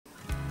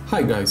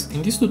Hi guys,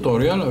 in this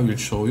tutorial I will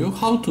show you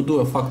how to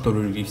do a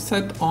factory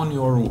reset on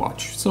your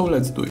watch. So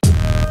let's do it.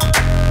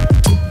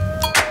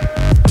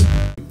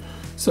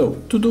 So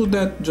to do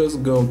that,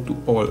 just go to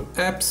all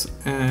apps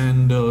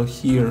and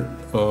here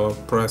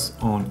press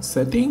on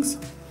settings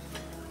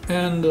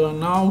and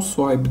now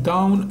swipe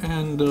down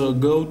and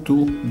go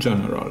to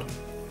general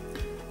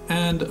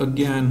and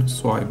again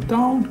swipe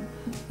down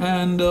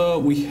and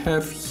we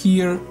have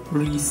here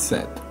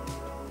reset.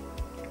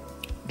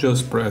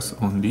 Just press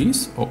on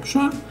this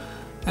option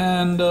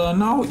and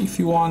now if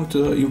you want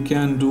you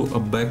can do a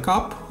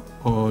backup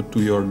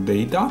to your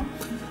data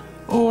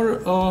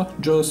or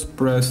just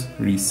press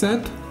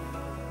reset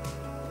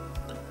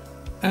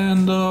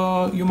and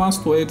you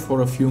must wait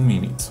for a few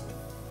minutes.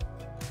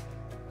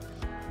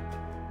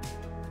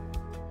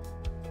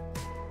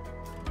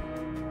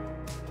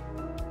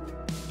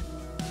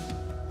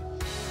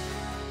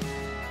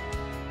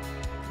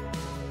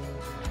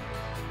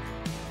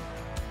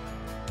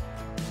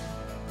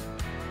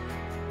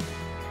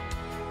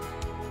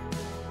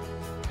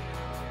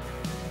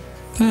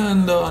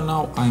 And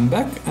now I'm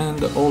back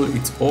and all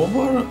it's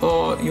over.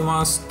 You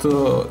must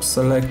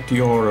select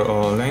your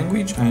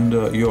language and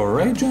your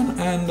region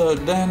and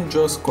then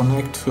just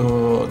connect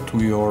to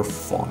your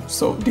phone.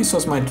 So this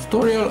was my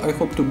tutorial. I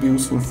hope to be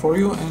useful for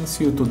you and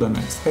see you to the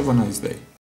next. Have a nice day.